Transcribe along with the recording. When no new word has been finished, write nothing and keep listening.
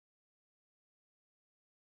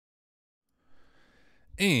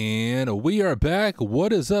And we are back.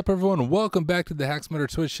 What is up, everyone? Welcome back to the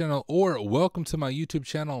HackSmarter Twitch channel, or welcome to my YouTube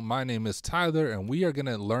channel. My name is Tyler, and we are going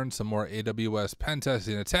to learn some more AWS pen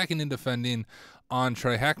testing, attacking and defending on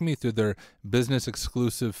TryHackMe through their business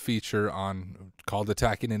exclusive feature called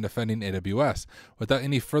Attacking and Defending AWS. Without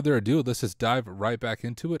any further ado, let's just dive right back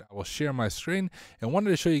into it. I will share my screen and wanted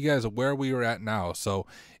to show you guys where we are at now. So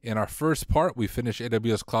in our first part, we finished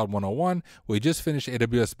AWS Cloud 101. We just finished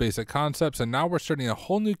AWS Basic Concepts, and now we're starting a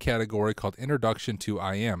whole new category called Introduction to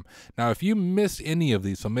IAM. Now, if you missed any of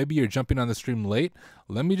these, so maybe you're jumping on the stream late,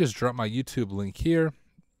 let me just drop my YouTube link here.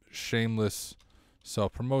 Shameless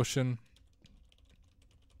self-promotion.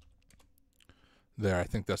 There, I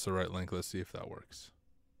think that's the right link. Let's see if that works.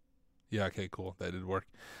 Yeah, okay, cool. That did work.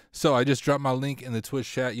 So I just dropped my link in the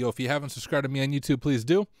Twitch chat. Yo, if you haven't subscribed to me on YouTube, please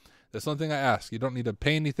do. That's one thing I ask. You don't need to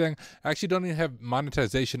pay anything. I actually don't even have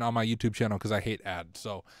monetization on my YouTube channel because I hate ads.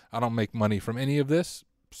 So I don't make money from any of this.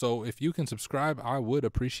 So if you can subscribe, I would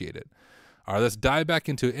appreciate it. All right, let's dive back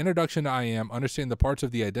into Introduction to IAM, understanding the parts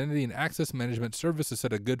of the identity and access management service to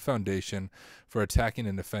set a good foundation for attacking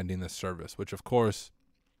and defending this service, which of course,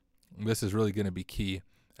 this is really going to be key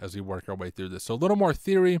as we work our way through this. So a little more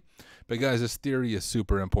theory, but guys, this theory is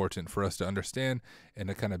super important for us to understand and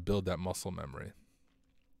to kind of build that muscle memory.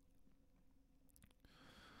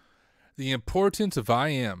 The importance of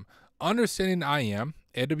IAM. Understanding IAM,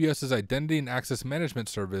 AWS's Identity and Access Management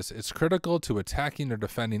Service, is critical to attacking or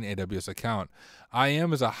defending AWS account.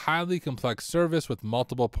 IAM is a highly complex service with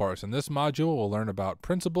multiple parts. In this module, we'll learn about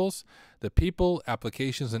principles, the people,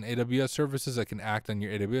 applications, and AWS services that can act on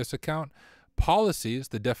your AWS account, policies,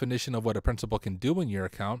 the definition of what a principal can do in your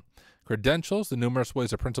account, credentials, the numerous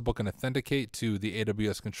ways a principal can authenticate to the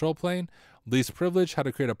AWS control plane, least privilege, how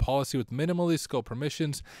to create a policy with minimally scoped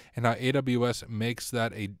permissions, and how AWS makes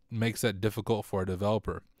that difficult for a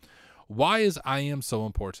developer. Why is IAM so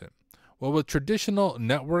important? Well, with traditional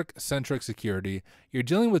network-centric security, you're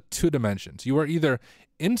dealing with two dimensions. You are either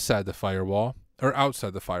inside the firewall or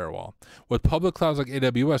outside the firewall. With public clouds like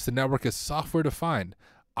AWS, the network is software-defined.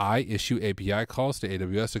 I issue API calls to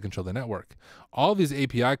AWS to control the network. All of these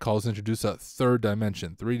API calls introduce a third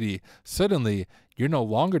dimension, 3D. Suddenly, you're no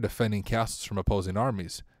longer defending castles from opposing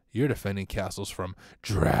armies. You're defending castles from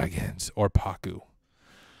dragons or Paku.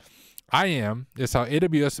 IAM is how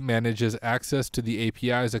AWS manages access to the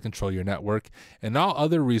APIs that control your network and all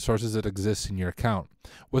other resources that exist in your account.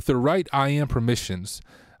 With the right IAM permissions,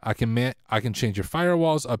 I can change your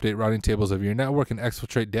firewalls, update routing tables of your network, and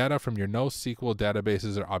exfiltrate data from your NoSQL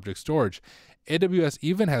databases or object storage. AWS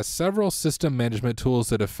even has several system management tools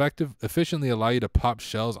that efficiently allow you to pop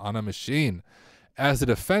shells on a machine. As a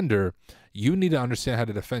defender, you need to understand how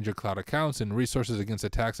to defend your cloud accounts and resources against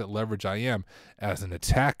attacks that leverage IAM. As an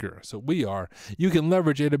attacker, you can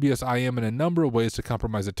leverage AWS IAM in a number of ways to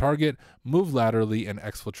compromise a target, move laterally, and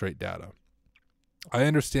exfiltrate data. I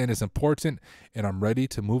understand it's important, and I'm ready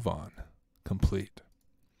to move on. Complete.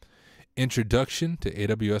 Introduction to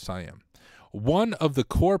AWS IAM. One of the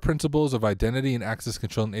core principles of identity and access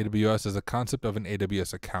control in AWS is the concept of an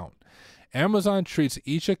AWS account. Amazon treats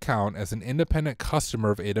each account as an independent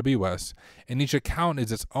customer of AWS, and each account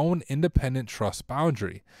is its own independent trust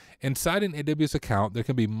boundary. Inside an AWS account, there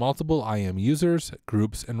can be multiple IAM users,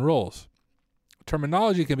 groups, and roles.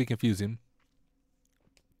 Terminology can be confusing.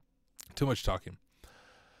 Too much talking.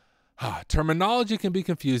 Terminology can be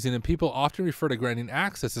confusing, and people often refer to granting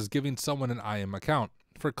access as giving someone an IAM account.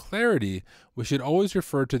 For clarity, we should always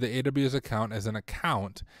refer to the AWS account as an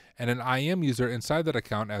account and an IAM user inside that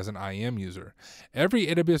account as an IAM user. Every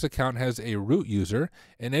AWS account has a root user,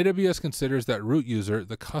 and AWS considers that root user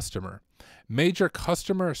the customer. Major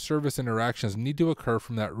customer service interactions need to occur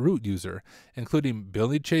from that root user, including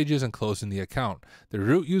building changes and closing the account. The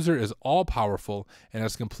root user is all-powerful and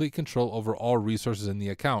has complete control over all resources in the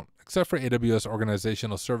account, except for AWS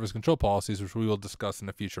organizational service control policies, which we will discuss in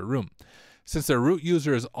a future room. Since the root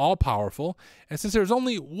user is all-powerful, and since there's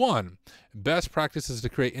only one, best practice is to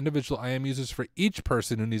create individual IAM users for each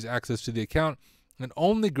person who needs access to the account and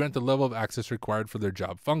only grant the level of access required for their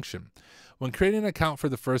job function. When creating an account for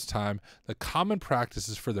the first time, the common practice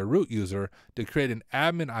is for the root user to create an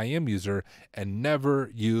admin IAM user and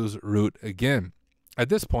never use root again. At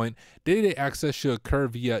this point, day-to-day access should occur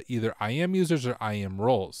via either IAM users or IAM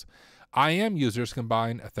roles. IAM users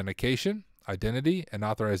combine authentication, identity, and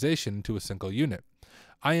authorization into a single unit.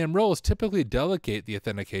 IAM roles typically delegate the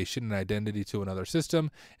authentication and identity to another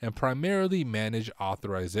system and primarily manage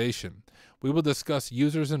authorization. We will discuss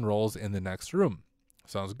users and roles in the next room.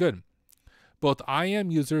 Sounds good. Both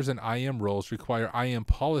IAM users and IAM roles require IAM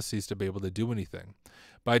policies to be able to do anything.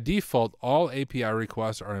 By default, all API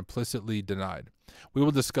requests are implicitly denied. We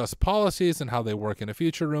will discuss policies and how they work in a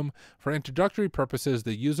future room. For introductory purposes,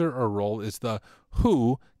 the user or role is the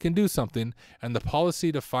who can do something, and the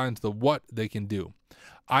policy defines the what they can do.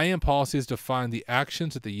 IAM policies define the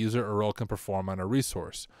actions that the user or role can perform on a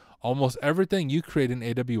resource. Almost everything you create in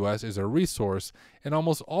AWS is a resource, and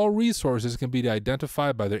almost all resources can be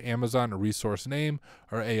identified by their Amazon resource name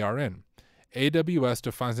or ARN. AWS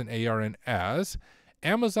defines an ARN as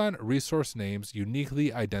Amazon resource names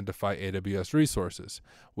uniquely identify AWS resources.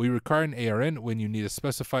 We require an ARN when you need to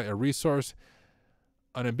specify a resource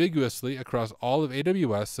unambiguously across all of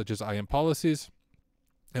AWS, such as IAM policies,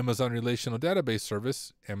 Amazon Relational Database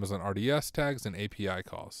Service, Amazon RDS tags, and API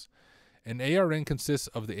calls. An ARN consists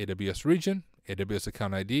of the AWS region, AWS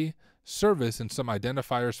account ID, service, and some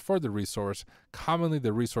identifiers for the resource, commonly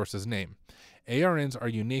the resource's name. ARNs are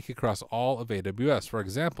unique across all of AWS. For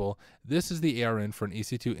example, this is the ARN for an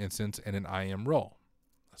EC2 instance and an IAM role.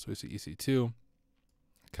 So we see EC2,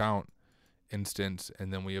 account, instance,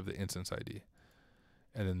 and then we have the instance ID.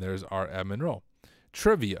 And then there's our admin role.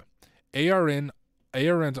 Trivia.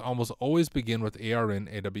 ARNs almost always begin with ARN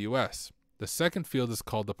AWS. The second field is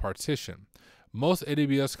called the partition. Most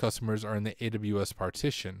AWS customers are in the AWS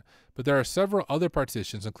partition, but there are several other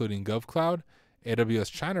partitions including GovCloud,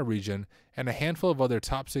 AWS China region, and a handful of other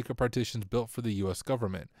top-secret partitions built for the U.S.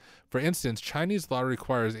 government. For instance, Chinese law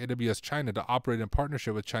requires AWS China to operate in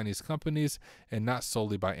partnership with Chinese companies and not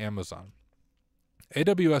solely by Amazon.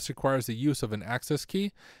 AWS requires the use of an access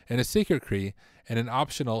key and a secret key and an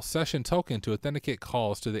optional session token to authenticate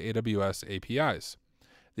calls to the AWS APIs.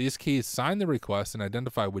 These keys sign the request and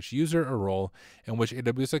identify which user or role and which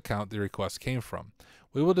AWS account the request came from.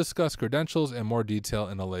 We will discuss credentials in more detail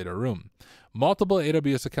in a later room. Multiple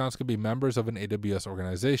AWS accounts can be members of an AWS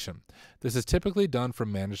organization. This is typically done for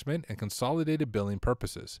management and consolidated billing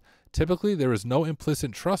purposes. Typically, there is no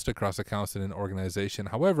implicit trust across accounts in an organization.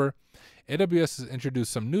 However, AWS has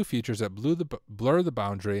introduced some new features that blur the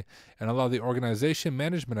boundary and allow the organization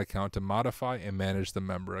management account to modify and manage the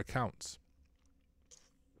member accounts.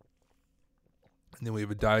 And then we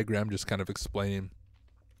have a diagram just kind of explaining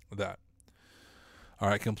that. All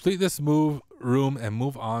right, complete this room and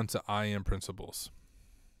move on to IAM principles.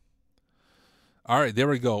 All right, there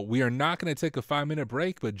we go. We are not going to take a 5-minute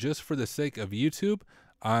break, but just for the sake of YouTube,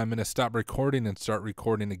 I'm going to stop recording and start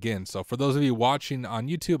recording again. So for those of you watching on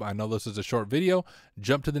YouTube, I know this is a short video.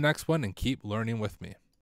 Jump to the next one and keep learning with me.